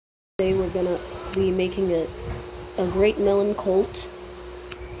Today we're gonna be making a great melon cult,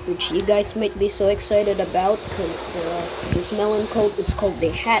 which you guys might be so excited about because this melon cult is called the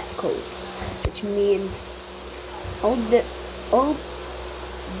hat cult, which means all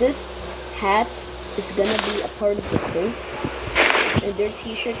this hat is gonna be a part of the cult, and their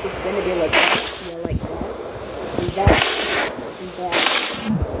t-shirt is gonna be like that, yeah, like that,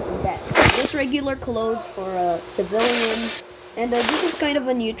 and that. Just regular clothes for a civilian, and this is kind of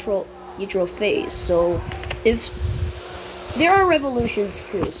a neutral phase. So if there are revolutions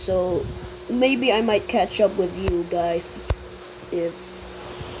too, so maybe I might catch up with you guys if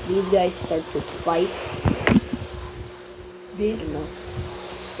these guys start to fight. I don't know.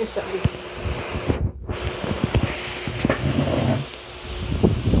 So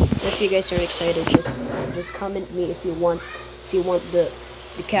if you guys are excited, just comment me if you want the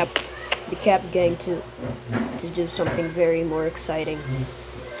cap gang to do something very more exciting.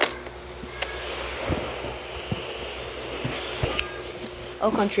 I'll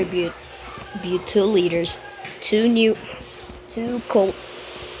contribute 2 leaders, 2 cult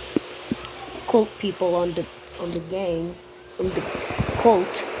people on the gang, on the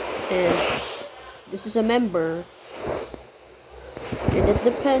cult, and this is a member, and it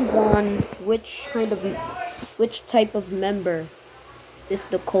depends on which type of member is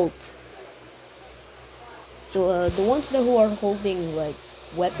the cult. So the ones who are holding like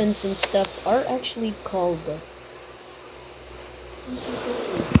weapons and stuff are actually called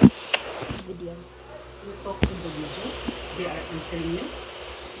video. You talk to the video? They are answering you?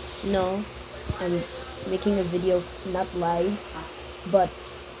 No, I'm making a video, not live, but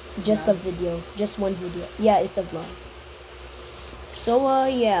just a video, just one video. Yeah, it's a vlog. So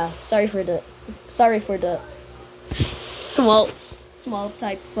yeah, sorry for the small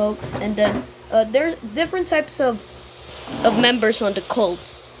type folks. And then there are different types of members on the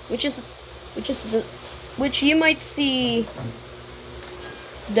cult, which you might see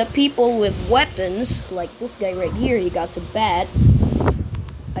the people with weapons, like this guy right here. He got a bat.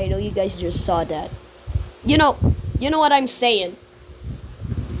 I know you guys just saw that. You know what I'm saying.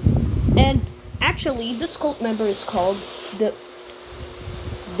 And actually, this cult member is called the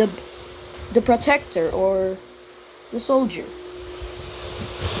protector, or the soldier.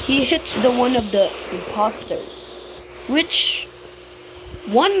 He hits the one of the imposters, which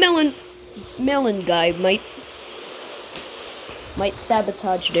one melon guy might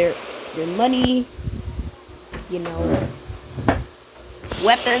sabotage their money,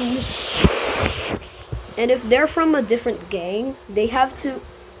 weapons. And if they're from a different gang, they have to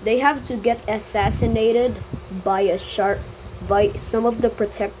get assassinated by some of the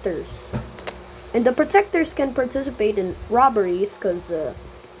protectors. And the protectors can participate in robberies because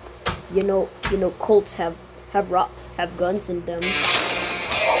cults have guns in them.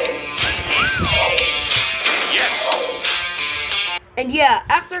 And yeah,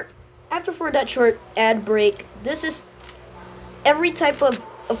 after for that short ad break, this is every type of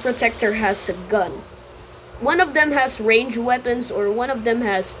protector has a gun. One of them has ranged weapons, or one of them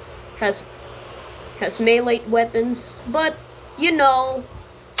has melee weapons. But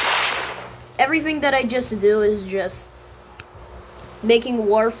everything that I just do is just making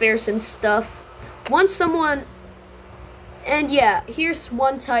warfares and stuff. Once someone, and yeah, here's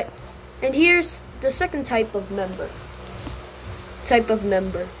one type, and here's the second type of member.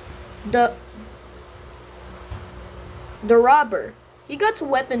 The robber. He got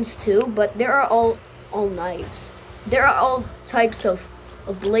weapons too, but there are all knives. There are all types of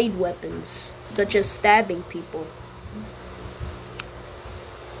blade weapons, such as stabbing people.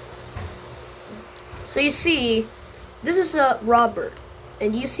 So you see, this is a robber,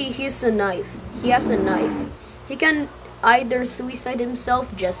 and you see he has a knife. He can either suicide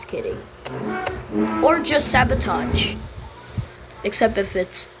himself, just kidding, or just sabotage. Except if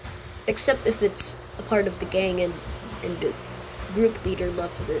it's a part of the gang and the group leader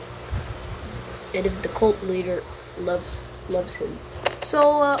loves it, and if the cult leader loves him.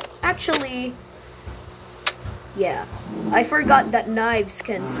 So actually, yeah, I forgot that knives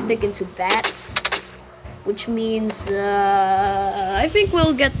can stick into bats, which means I think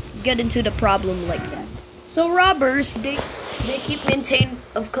we'll get into the problem like that. So robbers, they keep maintain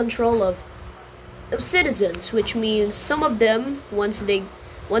of control of citizens, which means some of them, once they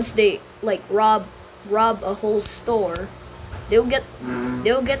like rob a whole store, they'll get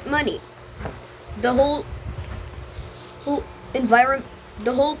money. The whole environment,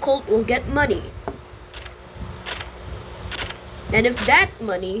 the whole cult will get money. And if that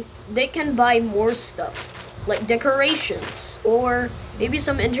money, they can buy more stuff, like decorations, or maybe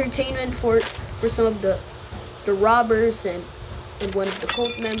some entertainment for some of the robbers, and and one of the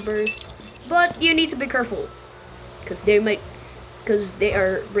cult members, but you need to be careful because they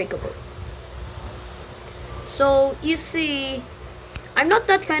are breakable. So you see, I'm not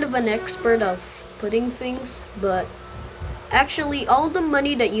that kind of an expert of putting things, but actually all the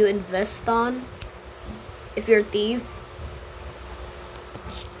money that you invest on, if you're a thief,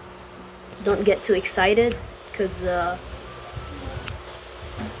 don't get too excited, because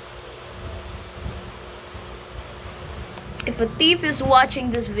if a thief is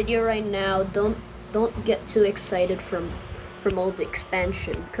watching this video right now, don't get too excited from all the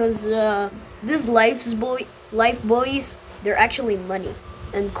expansion, because these life boys, they're actually money,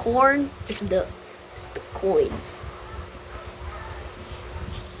 and corn is the coins.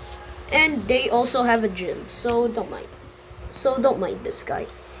 And they also have a gym, so don't mind this guy.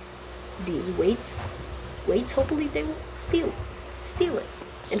 These weights, hopefully they will steal it.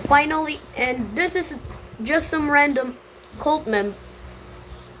 And finally, and this is just some random cult member.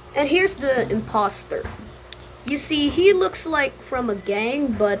 And here's the imposter. You see, he looks like from a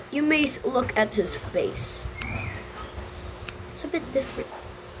gang, but you may look at his face. It's a bit different.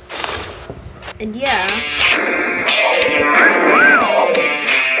 And yeah.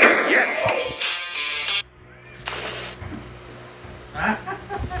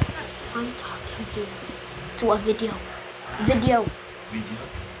 I'm talking to a video.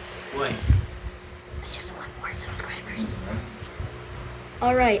 Why? I just want more subscribers.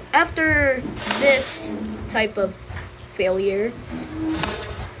 Alright, after this type of failure,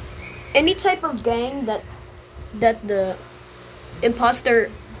 any type of gang that the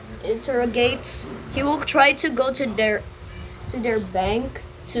imposter interrogates, he will try to go to their bank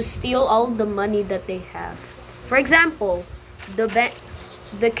to steal all the money that they have. For example, the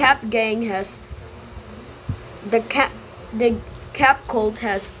cap gang has the cap cult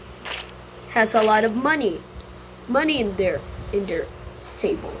has a lot of money in their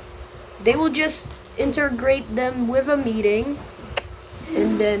table. They will just integrate them with a meeting,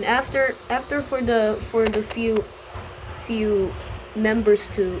 and then after for the few members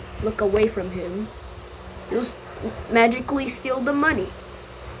to look away from him, he'll magically steal the money.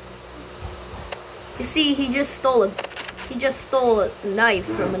 You see, he just stole a knife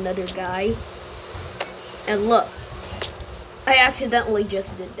from another guy. And look, I accidentally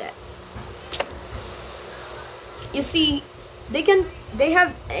just did that. You see, they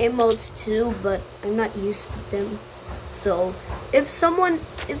have emotes too, but I'm not used to them. So if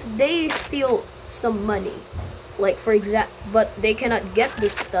they steal some money, like for example, but they cannot get the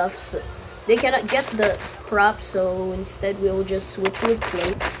stuff, so they cannot get the props, so instead we'll just switch with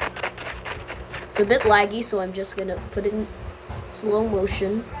plates. It's a bit laggy, so I'm just gonna put it in slow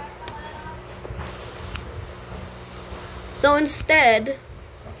motion. So instead,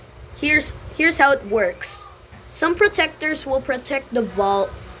 here's how it works. Some protectors will protect the vault.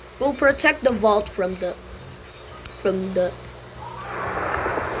 From the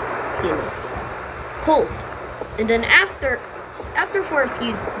cult. And then after for a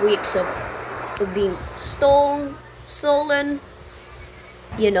few weeks of being stolen,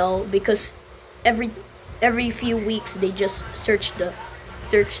 because every few weeks they just search the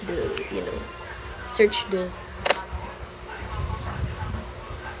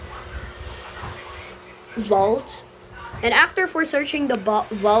vault, and after for searching the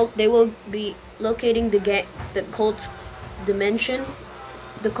vault, they will be locating the cult's dimension,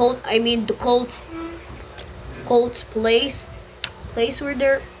 the cult's place where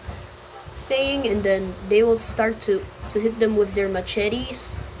they're saying, and then they will start to hit them with their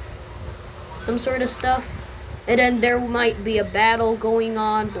machetes, some sort of stuff, and then there might be a battle going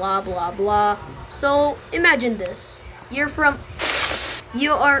on, blah blah blah. So imagine this: you are from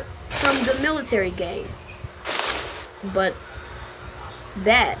the military gang, but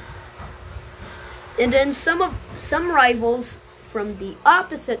bad. And then some rivals from the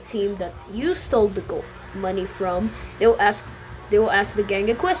opposite team that you stole the money from, they will ask the gang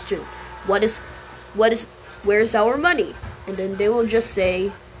a question. Where's our money? And then they will just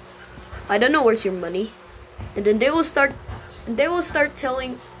say, I don't know, where's your money? And then they will start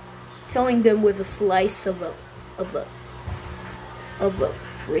telling them with a slice of a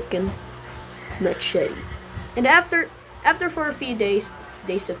freaking machete. And after for a few days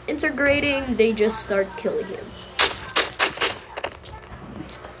of integrating, they just start killing him.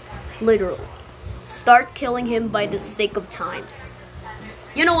 Literally. Start killing him by the sake of time.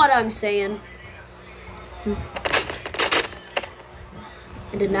 You know what I'm saying? And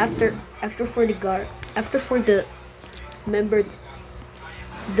then after for the member,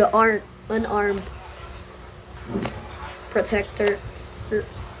 the unarmed protector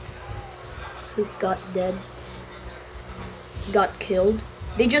who got dead, got killed,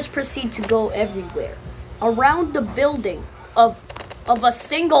 they just proceed to go everywhere around the building of a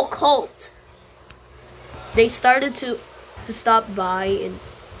single cult. They started to stop by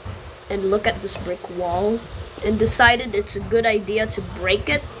and look at this brick wall and decided it's a good idea to break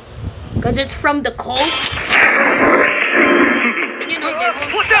it because it's from the cults. And you know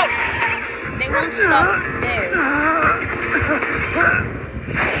they won't stop there.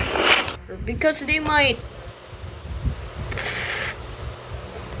 Because they might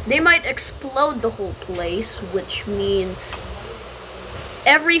explode the whole place, which means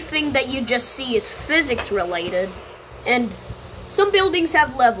everything that you just see is physics related, and some buildings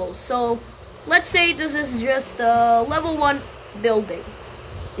have levels. So let's say this is just a level 1 building,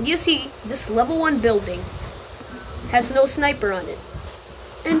 and you see this level 1 building has no sniper on it,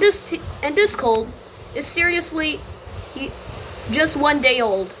 and this cult is seriously just 1 day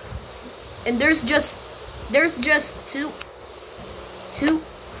old, and there's just 2,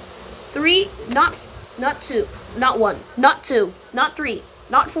 3, not 2, not 1, not 2, not 3,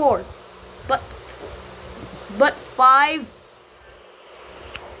 not 4, but 5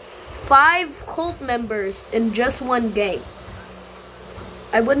 cult members in just 1 gang.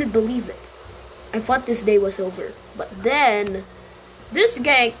 I wouldn't believe it. I thought this day was over. But then, this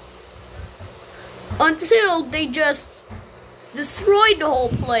gang, until they just destroyed the whole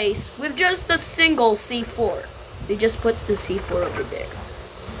place with just a single C4. They just put the C4 over there.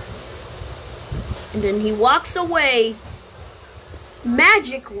 And then he walks away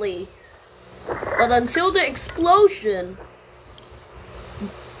magically. But until the explosion,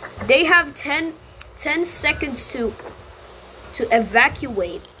 they have 10 seconds to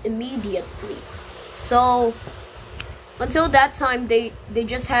evacuate immediately. So until that time, they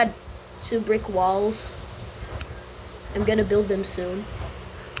just had 2 brick walls. I'm gonna build them soon.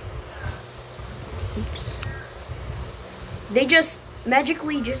 Oops. They just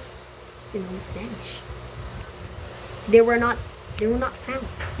magically vanish. They were not found.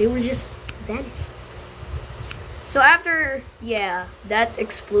 They were just vanished. So after that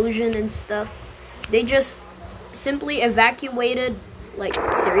explosion and stuff, they just simply evacuated, like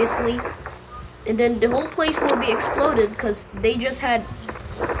seriously. And then the whole place will be exploded because they just had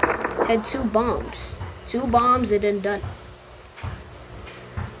 2 bombs. 2 bombs and then done.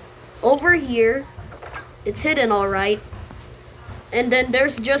 Over here, it's hidden alright. And then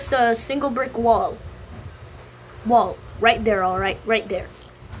there's just a single brick wall. Right there, alright, right there.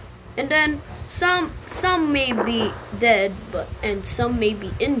 And then some may be dead, and some may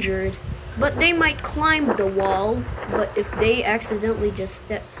be injured, but they might climb the wall. But if they accidentally just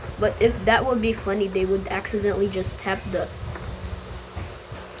step, but if that would be funny, they would accidentally just tap the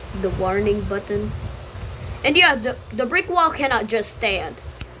warning button. And yeah, the brick wall cannot just stand.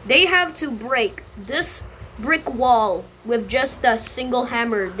 They have to break this brick wall with just a single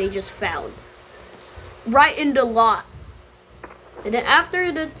hammer they just found right in the lot. And then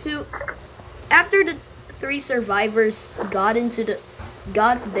after the 3 survivors got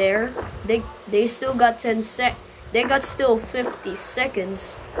there, they still got 10 sec. They got still 50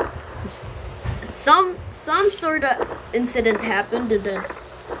 seconds. Some sort of incident happened, and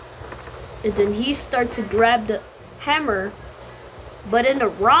then he started to grab the hammer, but in the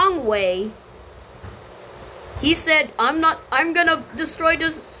wrong way. He said, I'm gonna destroy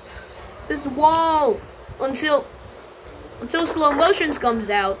this wall until slow motions comes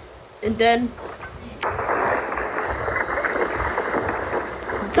out, and then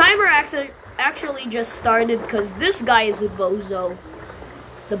the timer actually just started because this guy is a bozo.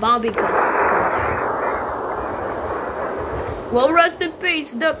 The bombing comes out. Well, rest in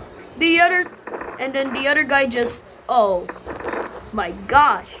peace. The other guy just, oh my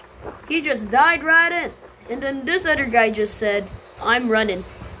gosh, he just died right in. And then this other guy just said, I'm running.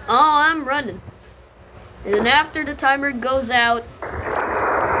 Oh, I'm running. And then after the timer goes out,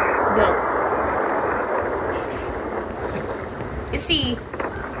 go. You see,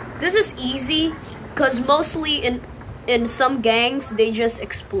 this is easy because mostly in some gangs, they just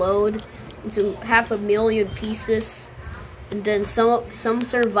explode into 500,000 pieces. And then some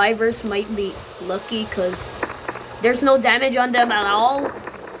survivors might be lucky because there's no damage on them at all.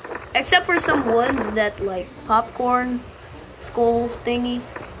 Except for some ones that, like, popcorn skull thingy.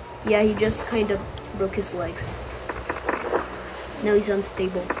 Yeah, he just kind of broke his legs. Now he's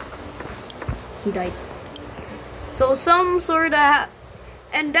unstable. He died. So some sort of...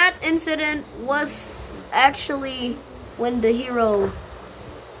 And that incident was actually when the hero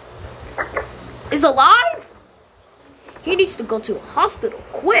is alive? He needs to go to a hospital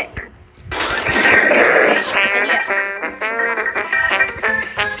quick. And yeah.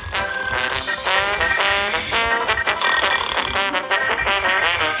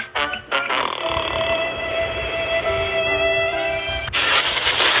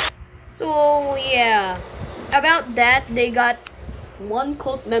 about that, they got one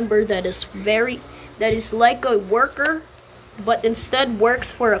cult member that is like a worker, but instead works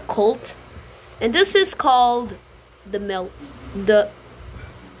for a cult, and this is called the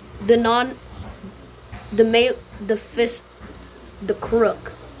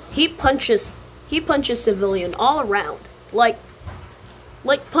crook. He punches civilian all around, like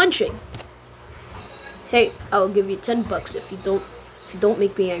punching. Hey, I'll give you $10 if you don't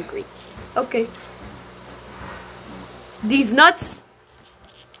make me angry. Okay. These nuts.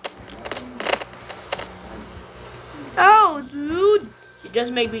 Oh, dude, you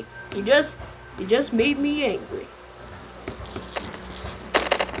just made me angry.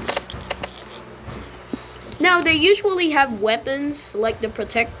 Now, they usually have weapons like the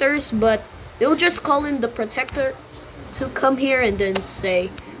protectors, but they'll just call in the protector to come here and then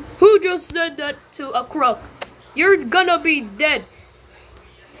say, "Who just said that to a crook? You're gonna be dead."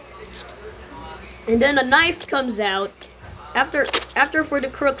 And then a knife comes out after for the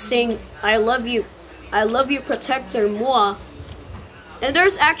crook saying, I love you, protector, moi." And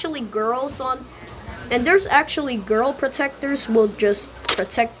there's actually girl protectors will just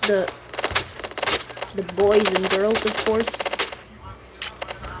protect the boys and girls, of course.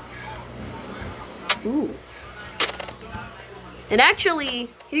 Ooh. And actually,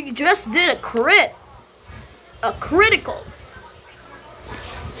 he just did a critical.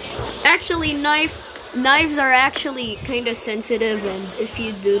 Actually, knives are actually kind of sensitive, and if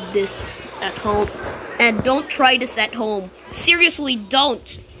you do this at home, and don't try this at home. Seriously,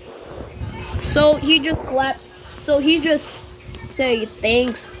 don't. So he just say,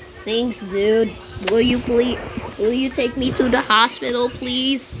 thanks, dude. Will you take me to the hospital,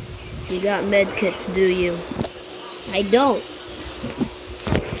 please? You got med kits, do you? I don't.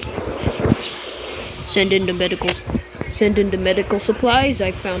 Send in the medical supplies.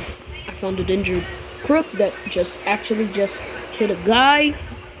 I found an injured crook that just hit a guy.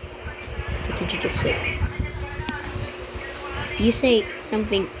 What did you just say? If you say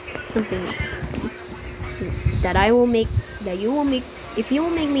something that if you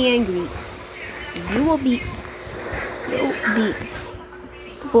will make me angry, you will be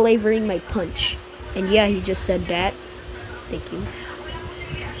flavoring my punch. And yeah, he just said that. Thank you.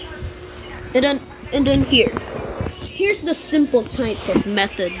 And then here's the simple type of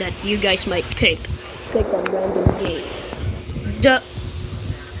method that you guys might pick on random games.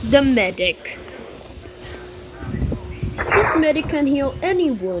 The medic. This medic can heal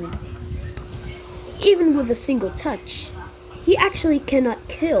any wound, even with a single touch. He actually cannot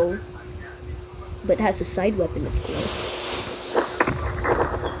kill, but has a side weapon, of course.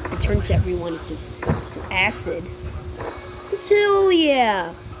 It turns everyone into acid. Until,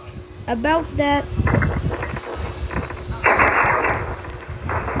 yeah, about that.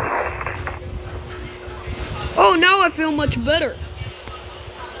 Oh, now I feel much better.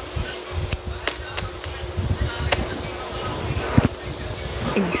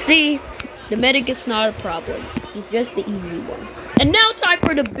 And you see, the medic is not a problem. He's just the easy one. And now time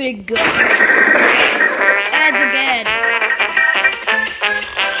for the big gun. Ads again.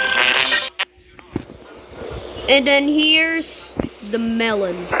 And then here's the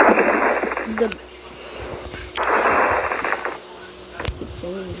melon.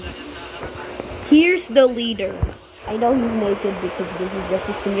 Here's the leader. I know he's naked because this is just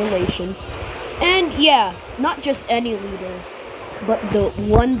a simulation. And yeah, not just any leader, but the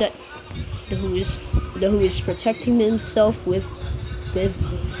one who is protecting himself with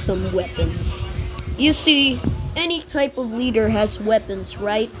some weapons. You see, any type of leader has weapons,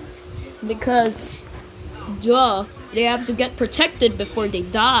 right? Because duh, they have to get protected before they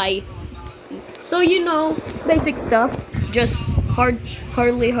die. So you know, basic stuff. Just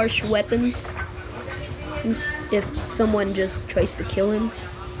hardly harsh weapons. If someone just tries to kill him.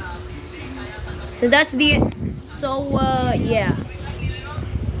 So that's yeah.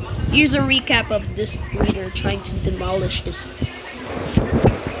 Here's a recap of this leader trying to demolish this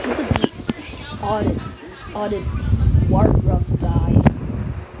stupidly audit Wargruff guy.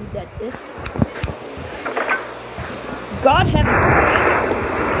 That is. God heavens,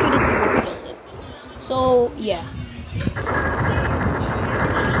 couldn't be worse than it. So yeah.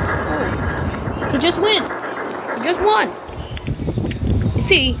 He just won. You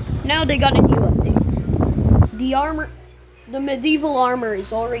see, now they got a new update. The medieval armor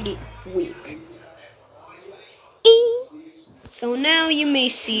is already weak. So now you may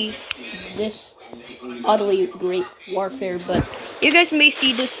see this utterly great warfare, but you guys may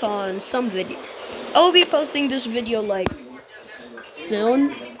see this on some video. I'll be posting this video like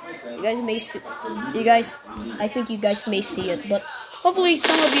soon. I think you guys may see it, but hopefully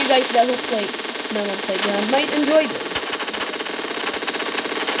some of you guys that will play Melon Playground might enjoy this.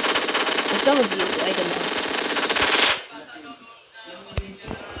 Or some of you, I don't know.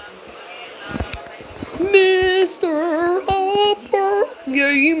 Mr. Hopper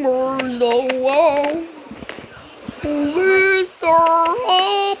Gamers, oh wow. Mr.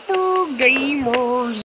 Hopper Gamers.